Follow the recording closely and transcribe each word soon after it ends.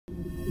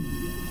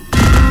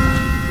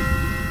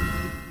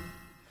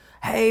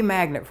Hey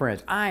magnet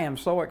friends, I am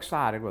so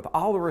excited with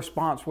all the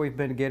response we've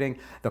been getting,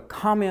 the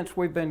comments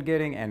we've been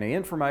getting, and the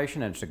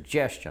information and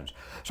suggestions.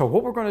 So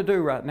what we're going to do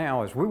right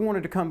now is we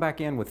wanted to come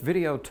back in with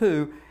video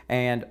 2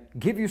 and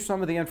give you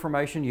some of the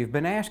information you've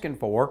been asking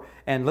for,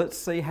 and let's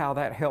see how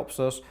that helps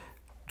us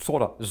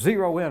sort of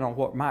zero in on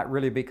what might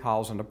really be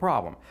causing the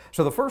problem.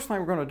 So the first thing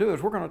we're going to do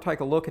is we're going to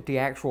take a look at the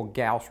actual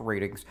Gauss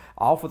readings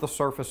off of the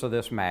surface of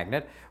this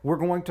magnet. We're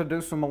going to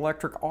do some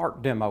electric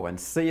arc demo and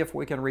see if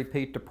we can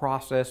repeat the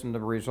process and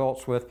the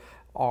results with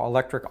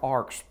electric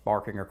arcs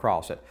sparking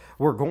across it.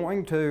 We're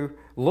going to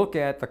look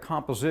at the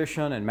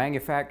composition and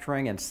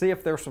manufacturing and see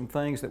if there's some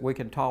things that we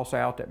can toss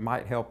out that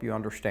might help you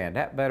understand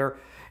that better.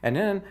 And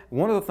then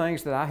one of the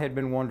things that I had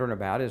been wondering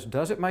about is,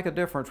 does it make a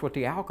difference with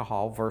the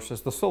alcohol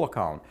versus the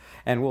silicone?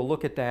 And we'll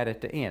look at that at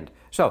the end.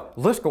 So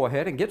let's go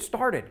ahead and get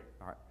started.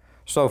 All right.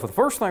 So for the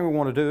first thing we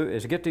want to do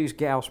is get these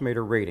Gauss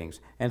meter readings.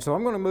 And so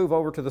I'm going to move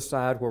over to the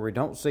side where we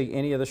don't see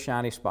any of the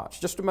shiny spots,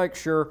 just to make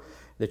sure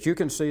that you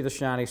can see the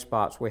shiny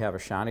spots. We have a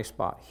shiny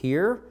spot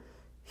here,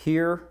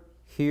 here,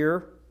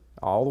 here,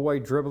 all the way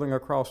dribbling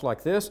across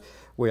like this.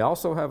 We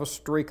also have a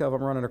streak of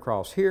them running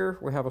across here.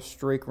 We have a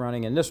streak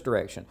running in this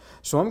direction.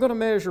 So I'm going to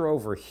measure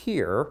over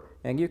here,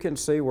 and you can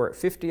see we're at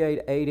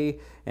 5880,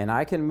 and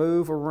I can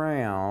move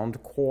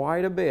around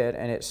quite a bit,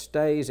 and it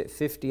stays at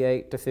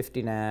 58 to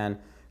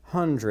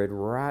 5900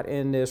 right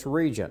in this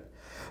region.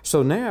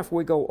 So now if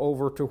we go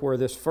over to where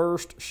this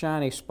first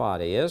shiny spot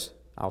is,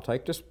 I'll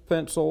take this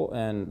pencil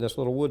and this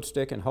little wood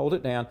stick and hold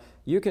it down.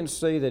 You can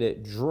see that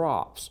it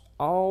drops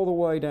all the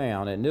way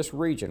down in this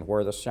region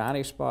where the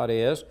shiny spot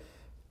is,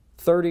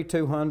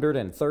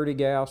 3230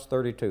 Gauss,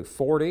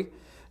 3240.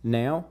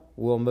 Now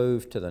we'll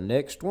move to the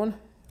next one,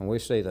 and we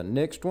see the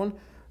next one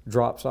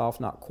drops off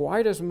not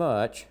quite as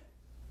much,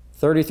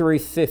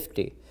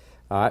 3350.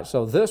 All right,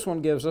 so this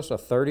one gives us a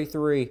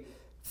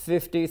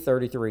 3350,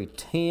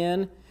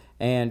 3310,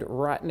 and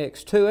right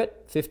next to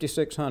it,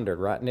 5600.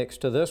 Right next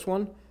to this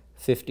one,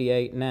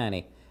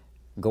 5890.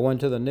 Going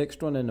to the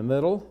next one in the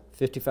middle,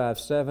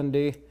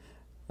 5570.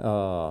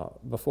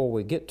 Before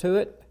we get to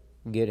it,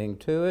 getting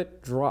to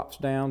it, drops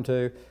down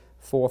to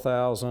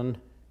 4000,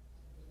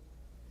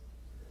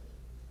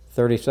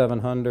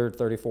 3700,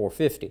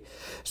 3450.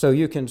 So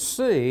you can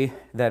see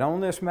that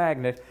on this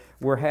magnet,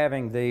 we're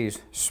having these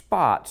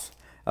spots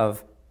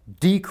of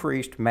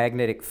decreased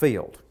magnetic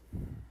field.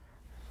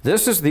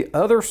 This is the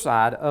other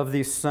side of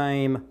the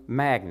same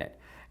magnet.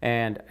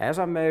 And as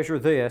I measure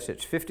this,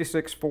 it's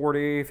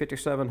 5640,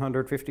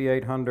 5700,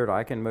 5800.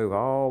 I can move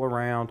all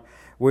around.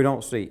 We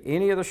don't see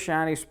any of the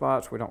shiny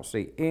spots. We don't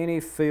see any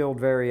field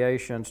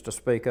variations to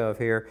speak of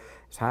here.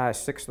 As high as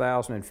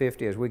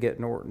 6050. As we get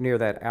near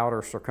that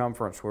outer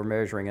circumference, we're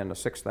measuring in the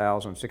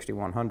 6000,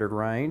 6100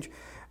 range.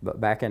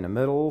 But back in the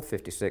middle,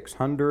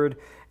 5600.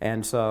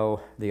 And so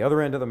the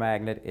other end of the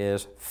magnet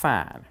is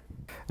fine.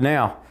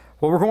 Now,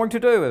 what we're going to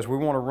do is we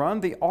want to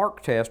run the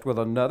arc test with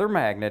another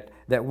magnet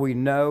that we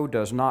know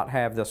does not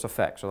have this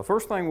effect. So the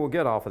first thing we'll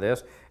get off of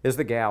this is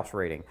the Gauss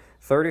reading.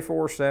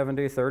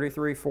 3470,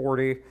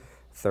 3340,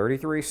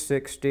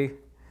 3360.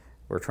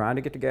 We're trying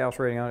to get the Gauss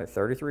reading on it,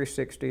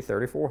 3360,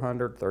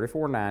 3400,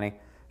 3490.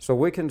 So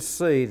we can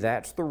see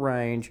that's the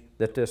range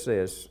that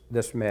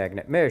this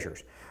magnet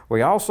measures.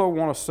 We also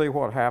want to see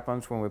what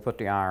happens when we put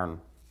the iron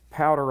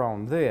powder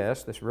on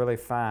this really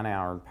fine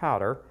iron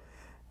powder,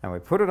 and we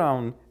put it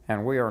on,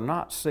 and we are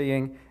not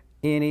seeing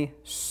any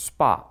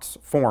spots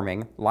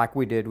forming like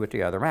we did with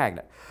the other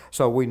magnet.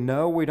 So we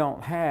know we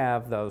don't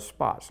have those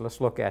spots.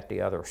 Let's look at the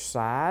other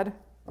side,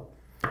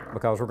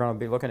 because we're going to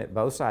be looking at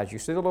both sides. You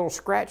see the little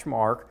scratch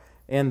mark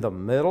in the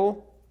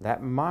middle?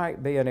 That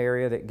might be an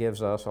area that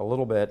gives us a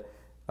little bit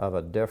of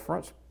a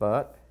difference,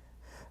 but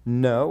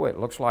no, it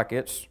looks like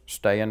it's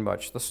staying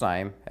much the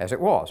same as it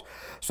was.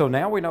 So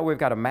now we know we've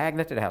got a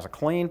magnet that has a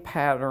clean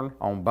pattern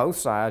on both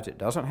sides. It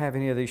doesn't have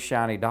any of these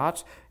shiny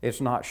dots. It's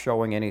not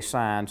showing any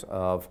signs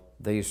of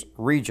these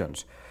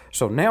regions.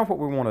 So now what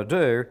we want to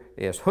do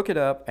is hook it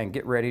up and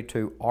get ready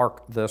to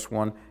arc this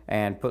one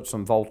and put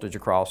some voltage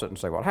across it and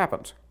see what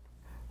happens.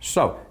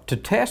 So to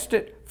test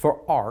it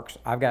for arcs,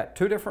 I've got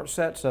two different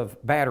sets of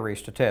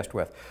batteries to test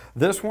with.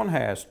 This one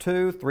has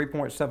two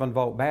 3.7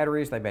 volt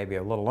batteries. They may be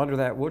a little under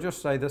that. We'll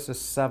just say this is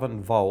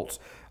 7 volts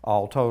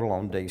all total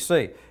on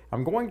DC.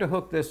 I'm going to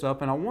hook this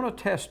up, and I want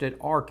to test it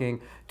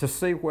arcing to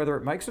see whether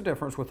it makes a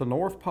difference with the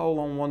North Pole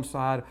on one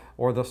side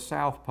or the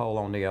South Pole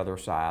on the other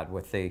side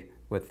with the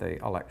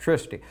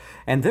electricity.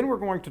 And then we're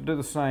going to do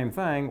the same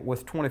thing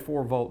with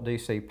 24 volt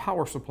DC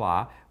power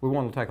supply. We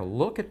want to take a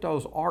look at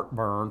those arc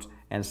burns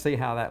and see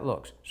how that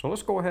looks. So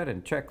let's go ahead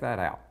and check that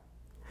out.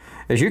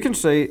 As you can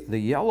see, the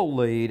yellow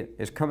lead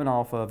is coming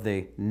off of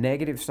the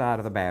negative side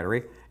of the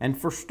battery, and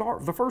for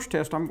the first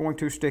test, I'm going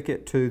to stick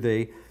it to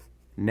the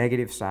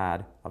negative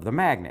side of the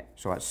magnet.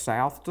 So it's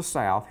south to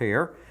south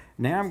here.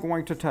 Now I'm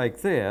going to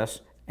take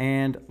this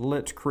and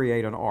let's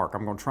create an arc.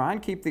 I'm going to try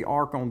and keep the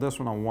arc on this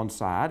one on one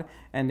side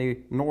and the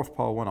North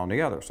Pole one on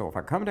the other. So if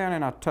I come down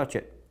and I touch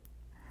it,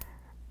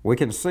 we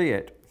can see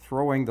it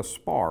throwing the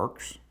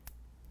sparks.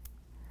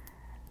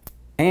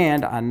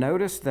 And I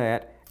notice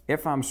that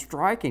if I'm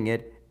striking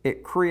it,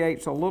 it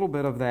creates a little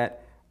bit of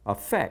that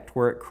effect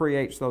where it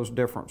creates those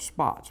different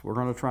spots. We're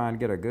going to try and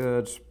get a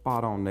good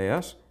spot on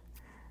this.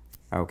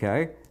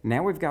 Okay,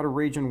 now we've got a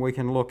region we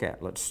can look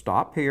at. Let's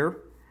stop here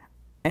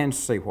and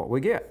see what we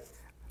get.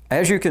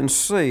 As you can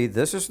see,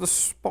 this is the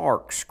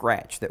spark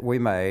scratch that we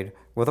made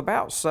with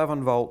about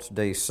 7 volts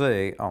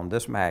DC on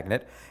this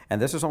magnet,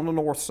 and this is on the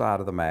north side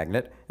of the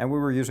magnet, and we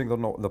were using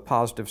the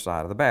positive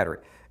side of the battery.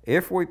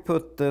 If we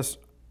put this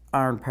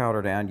iron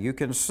powder down, you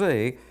can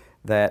see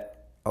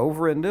that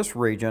over in this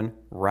region,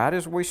 right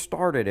as we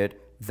started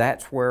it,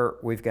 that's where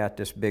we've got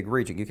this big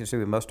region. You can see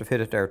we must have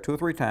hit it there 2 or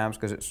 3 times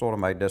because it sort of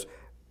made this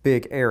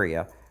big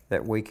area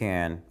that we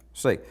can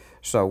see.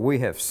 So we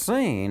have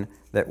seen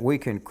that we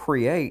can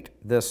create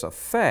this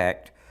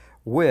effect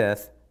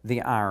with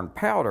the iron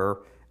powder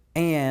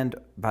and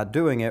by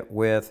doing it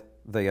with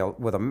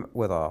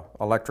a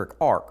electric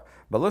arc.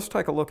 But let's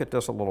take a look at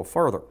this a little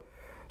further.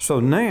 So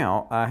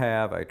now I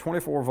have a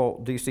 24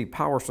 volt DC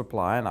power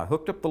supply and I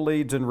hooked up the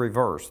leads in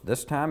reverse.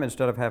 This time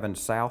instead of having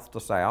south to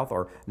south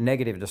or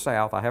negative to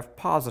south, I have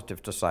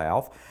positive to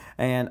south,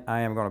 and I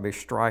am going to be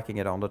striking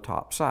it on the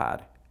top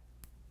side.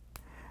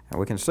 And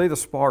we can see the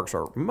sparks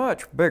are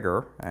much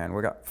bigger, and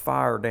we got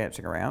fire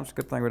dancing around. It's a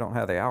good thing we don't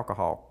have the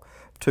alcohol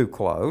too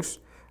close.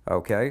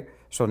 Okay,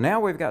 so now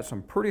we've got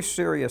some pretty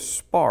serious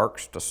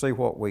sparks to see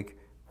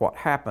what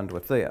happened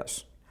with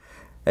this.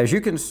 As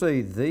you can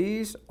see,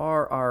 these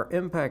are our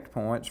impact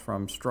points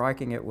from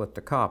striking it with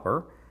the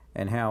copper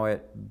and how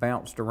it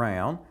bounced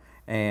around.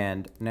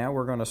 And now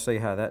we're going to see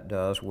how that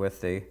does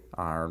with the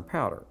iron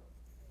powder.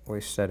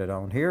 We set it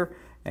on here,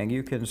 and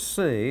you can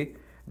see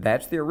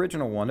that's the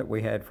original one that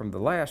we had from the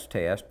last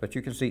test, but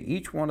you can see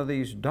each one of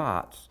these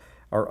dots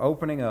are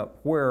opening up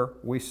where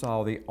we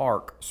saw the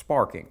arc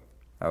sparking.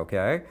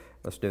 Okay,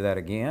 let's do that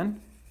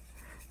again.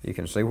 You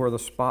can see where the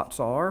spots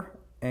are,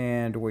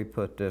 and we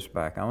put this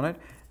back on it,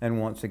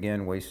 and once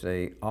again we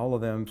see all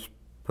of them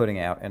putting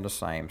out in the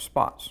same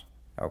spots.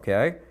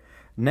 Okay,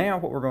 now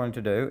what we're going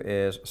to do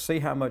is see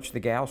how much the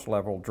Gauss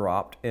level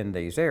dropped in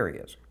these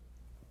areas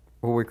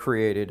where we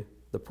created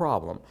the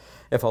problem.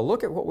 If I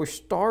look at what we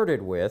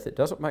started with, it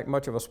doesn't make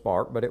much of a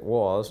spark, but it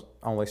was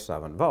only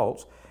 7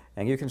 volts.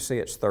 And you can see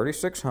it's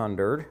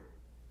 3600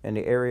 in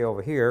the area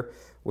over here.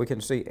 We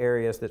can see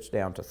areas that's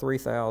down to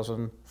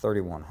 3000,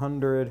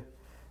 3100,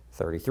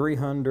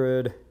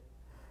 3300,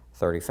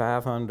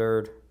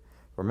 3500.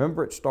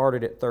 Remember, it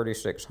started at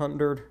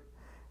 3600,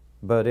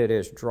 but it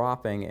is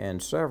dropping in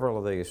several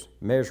of these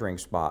measuring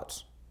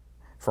spots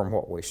from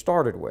what we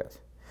started with.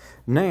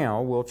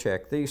 Now we'll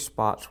check these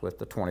spots with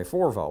the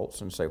 24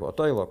 volts and see what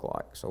they look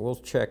like. So we'll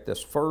check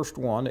this first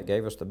one that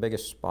gave us the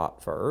biggest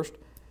spot first,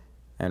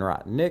 and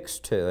right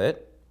next to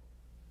it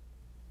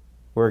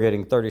we're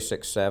getting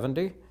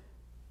 3670,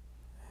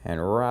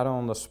 and right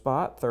on the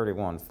spot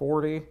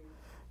 3140,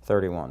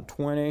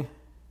 3120.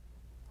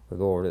 We'll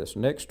go over to this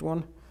next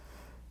one,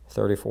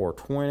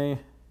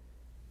 3420,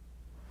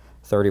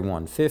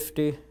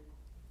 3150,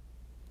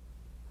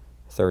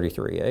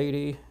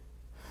 3380.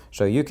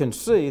 So you can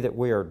see that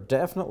we are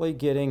definitely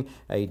getting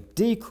a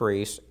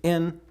decrease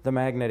in the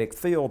magnetic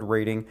field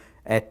reading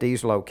at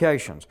these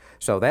locations.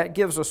 So that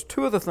gives us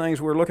 2 of the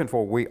things we're looking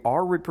for. We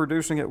are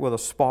reproducing it with a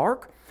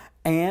spark,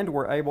 and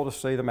we're able to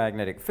see the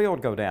magnetic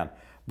field go down.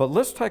 But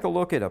let's take a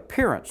look at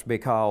appearance,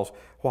 because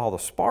while the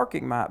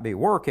sparking might be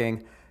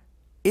working,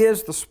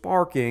 is the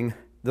sparking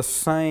the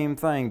same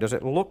thing? Does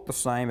it look the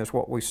same as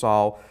what we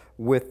saw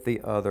with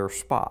the other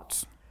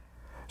spots?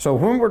 So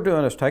when we're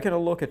doing this, taking a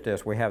look at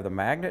this, we have the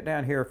magnet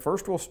down here.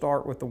 First we'll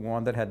start with the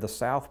one that had the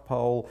south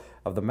pole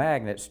of the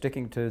magnet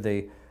sticking to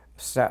the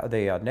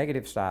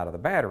negative side of the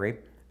battery,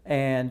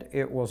 and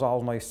it was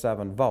only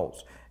 7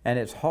 volts. And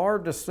it's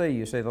hard to see.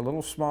 You see the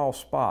little small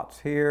spots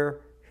here,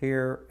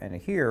 here, and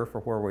here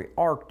for where we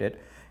arced it,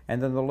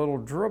 and then the little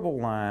dribble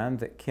line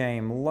that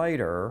came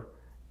later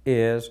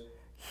is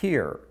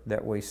here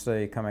that we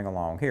see coming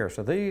along here.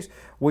 So these,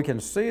 we can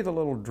see the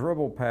little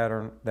dribble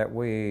pattern that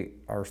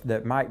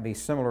that might be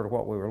similar to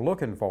what we were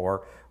looking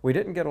for. We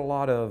didn't get a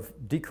lot of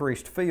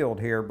decreased field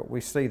here, but we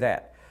see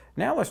that.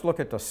 Now let's look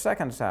at the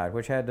second side,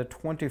 which had the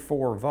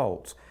 24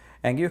 volts.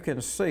 And you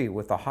can see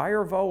with the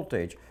higher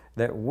voltage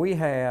that we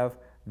have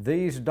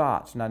these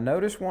dots. Now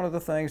notice one of the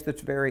things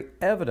that's very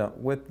evident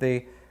with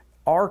the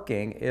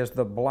arcing is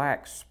the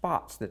black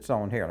spots that's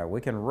on here. Now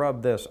we can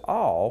rub this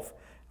off.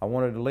 I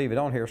wanted to leave it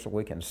on here so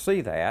we can see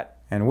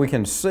that, and we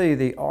can see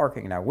the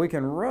arcing. Now we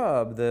can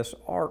rub this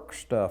arc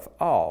stuff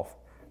off,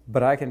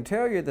 but I can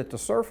tell you that the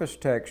surface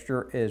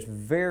texture is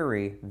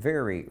very,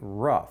 very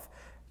rough.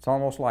 It's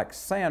almost like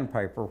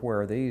sandpaper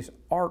where these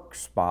arc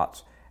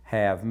spots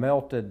have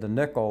melted the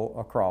nickel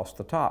across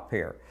the top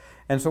here.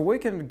 And so we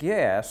can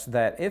guess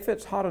that if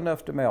it's hot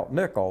enough to melt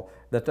nickel,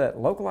 that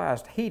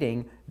localized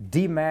heating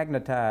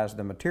demagnetized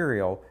the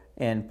material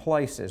in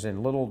places,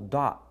 in little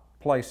dot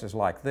places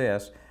like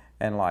this,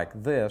 and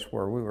like this,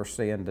 where we were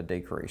seeing the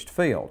decreased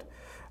field.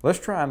 Let's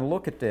try and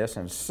look at this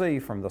and see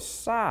from the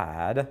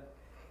side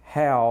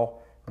how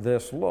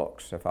this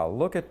looks. If I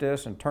look at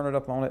this and turn it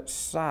up on its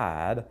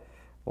side,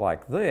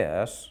 like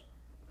this,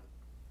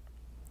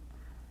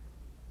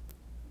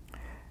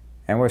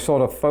 and we're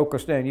sort of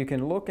focused in, you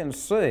can look and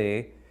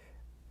see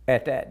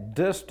at that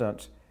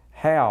distance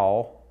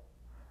how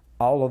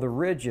all of the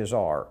ridges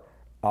are.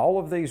 All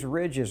of these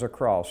ridges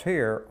across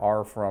here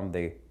are from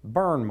the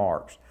burn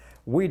marks.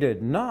 We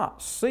did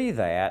not see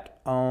that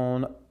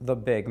on the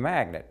big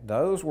magnet.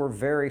 Those were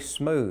very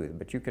smooth,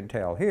 but you can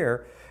tell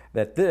here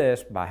that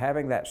this, by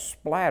having that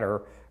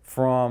splatter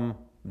from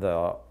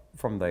the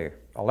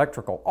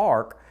electrical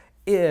arc,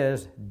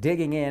 is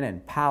digging in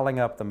and piling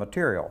up the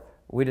material.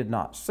 We did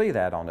not see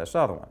that on this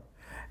other one.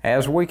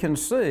 As we can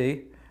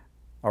see,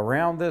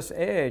 around this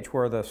edge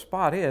where the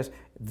spot is,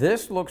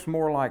 this looks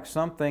more like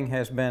something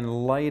has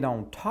been laid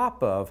on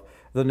top of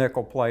the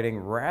nickel plating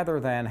rather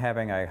than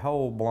having a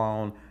hole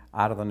blown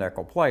out of the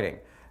nickel plating.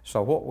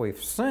 So what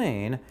we've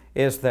seen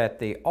is that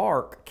the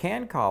arc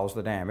can cause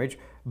the damage,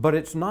 but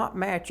it's not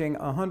matching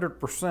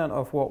 100%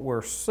 of what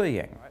we're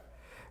seeing.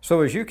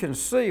 So as you can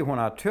see, when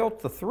I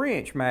tilt the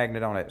 3-inch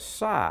magnet on its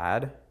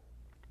side,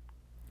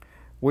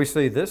 we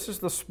see this is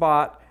the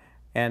spot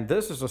and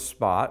this is a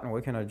spot, and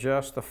we can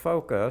adjust the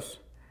focus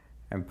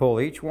and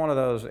pull each one of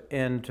those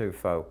into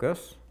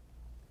focus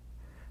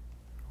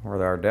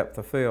where our depth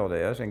of field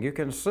is, and you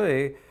can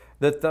see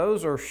that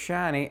those are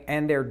shiny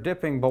and they're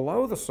dipping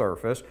below the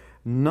surface,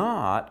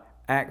 not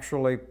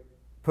actually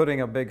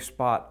putting a big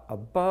spot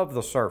above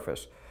the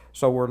surface.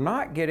 So we're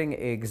not getting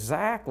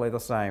exactly the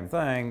same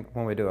thing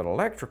when we do it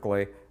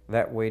electrically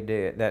that we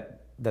did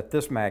that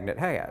this magnet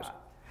has.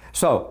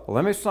 So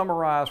let me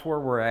summarize where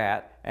we're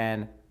at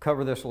and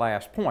cover this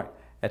last point.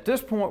 At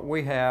this point,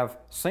 we have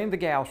seen the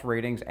Gauss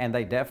readings, and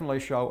they definitely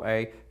show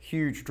a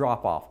huge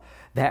drop-off.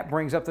 That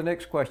brings up the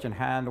next question: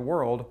 how in the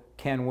world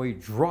can we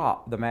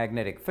drop the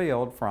magnetic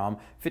field from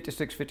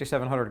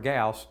 5,700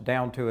 Gauss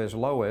down to as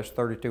low as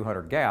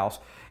 3,200 Gauss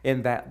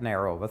in that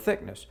narrow of a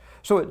thickness?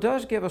 So it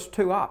does give us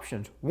two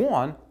options.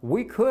 One,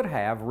 we could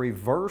have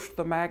reversed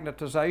the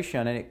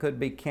magnetization and it could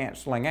be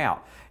canceling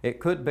out.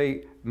 It could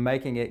be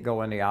making it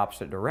go in the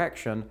opposite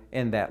direction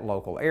in that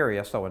local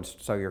area,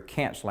 so you're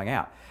canceling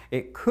out.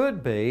 It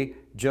could be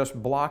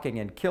just blocking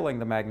and killing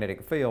the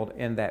magnetic field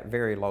in that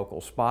very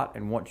local spot,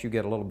 and once you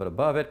get a little bit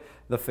above it,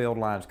 the field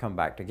lines come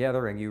back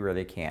together and you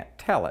really can't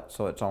tell it.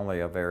 So it's only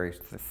a very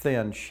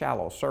thin,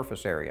 shallow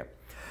surface area.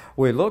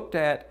 We looked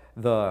at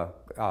the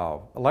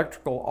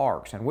electrical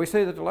arcs, and we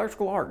see that the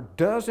electrical arc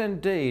does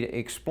indeed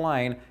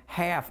explain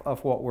half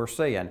of what we're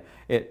seeing.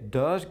 It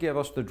does give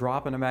us the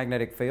drop in the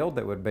magnetic field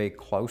that would be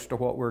close to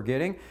what we're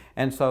getting,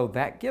 and so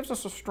that gives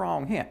us a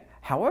strong hint.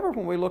 However,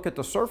 when we look at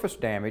the surface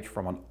damage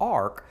from an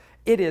arc,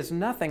 it is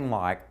nothing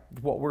like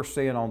what we're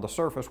seeing on the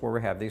surface where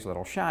we have these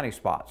little shiny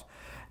spots.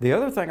 The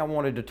other thing I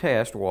wanted to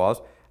test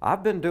was,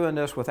 I've been doing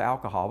this with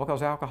alcohol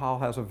because alcohol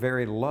has a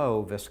very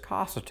low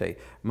viscosity,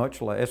 it's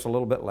a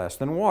little bit less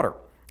than water.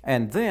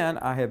 And then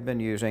I have been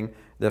using,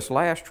 this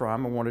last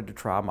time I wanted to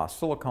try my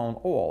silicone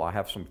oil. I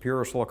have some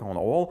pure silicone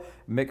oil,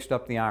 mixed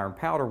up the iron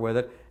powder with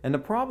it, and the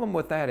problem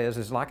with that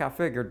is like I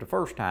figured the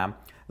first time,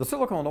 the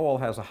silicone oil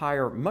has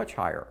a much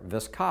higher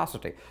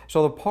viscosity.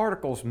 So the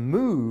particles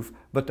move,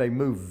 but they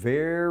move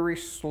very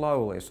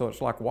slowly. So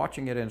it's like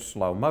watching it in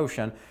slow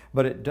motion,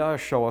 but it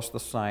does show us the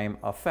same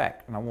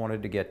effect, and I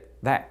wanted to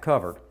get that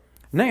covered.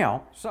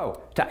 Now,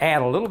 so to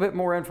add a little bit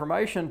more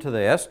information to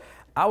this,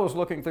 I was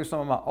looking through some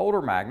of my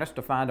older magnets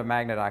to find a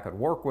magnet I could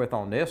work with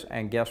on this,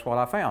 and guess what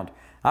I found?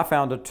 I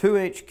found a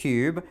 2-inch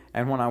cube,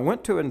 and when I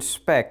went to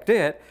inspect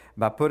it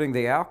by putting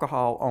the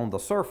alcohol on the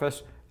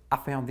surface, I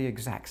found the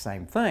exact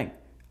same thing.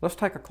 Let's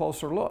take a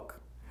closer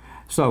look.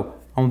 So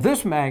on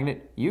this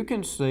magnet, you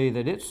can see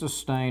that it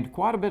sustained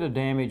quite a bit of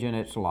damage in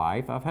its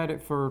life. I've had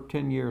it for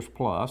 10 years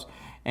plus,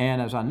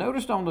 and as I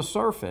noticed on the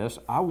surface,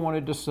 I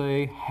wanted to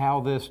see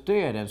how this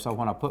did, and so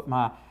when I put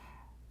my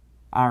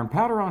iron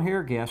powder on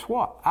here, guess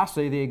what? I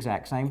see the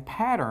exact same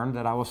pattern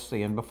that I was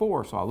seeing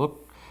before. So I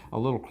look a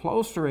little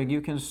closer and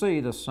you can see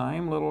the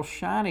same little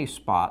shiny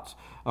spots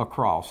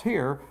across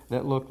here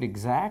that looked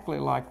exactly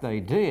like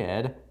they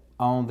did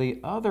on the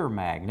other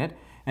magnet,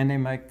 and they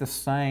make the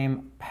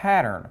same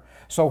pattern.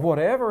 So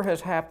whatever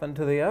has happened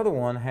to the other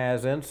one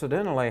has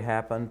incidentally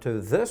happened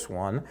to this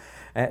one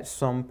at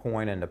some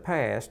point in the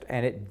past,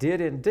 and it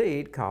did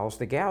indeed cause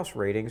the Gauss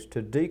readings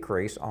to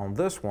decrease on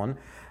this one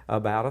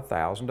about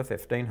 1,000 to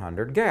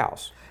 1,500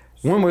 Gauss.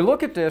 When we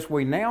look at this,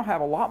 we now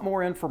have a lot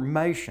more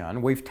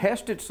information. We've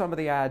tested some of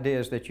the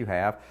ideas that you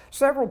have.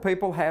 Several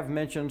people have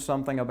mentioned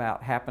something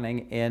about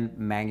happening in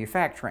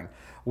manufacturing.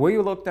 We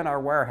looked in our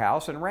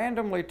warehouse and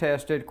randomly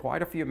tested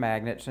quite a few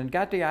magnets and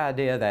got the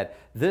idea that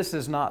this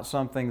is not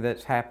something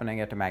that's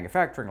happening at the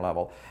manufacturing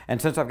level.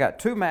 And since I've got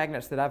two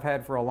magnets that I've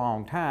had for a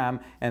long time,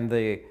 and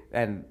they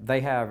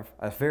have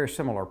a very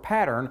similar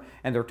pattern,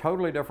 and they're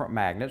totally different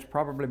magnets,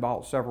 probably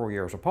bought several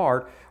years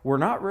apart, we're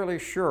not really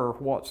sure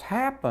what's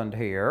happened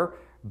here,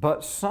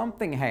 but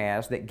something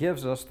has that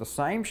gives us the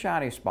same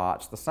shiny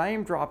spots, the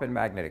same drop in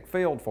magnetic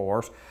field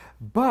force,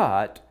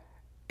 but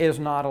is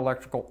not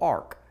electrical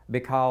arc.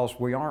 because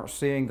we aren't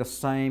seeing the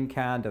same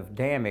kind of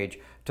damage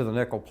to the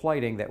nickel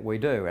plating that we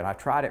do. And I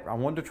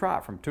wanted to try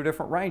it from two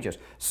different ranges,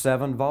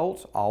 7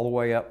 volts all the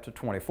way up to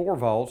 24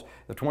 volts.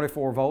 The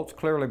 24 volts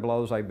clearly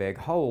blows a big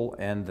hole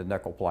in the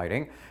nickel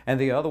plating, and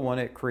the other one,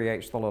 it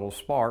creates the little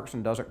sparks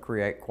and doesn't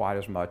create quite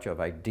as much of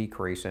a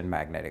decrease in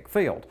magnetic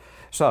field.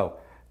 So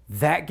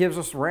that gives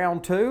us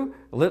round 2.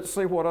 Let's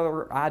see what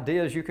other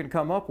ideas you can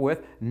come up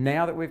with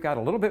now that we've got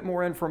a little bit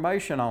more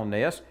information on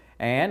this,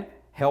 and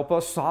help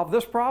us solve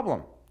this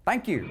problem.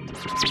 Thank you.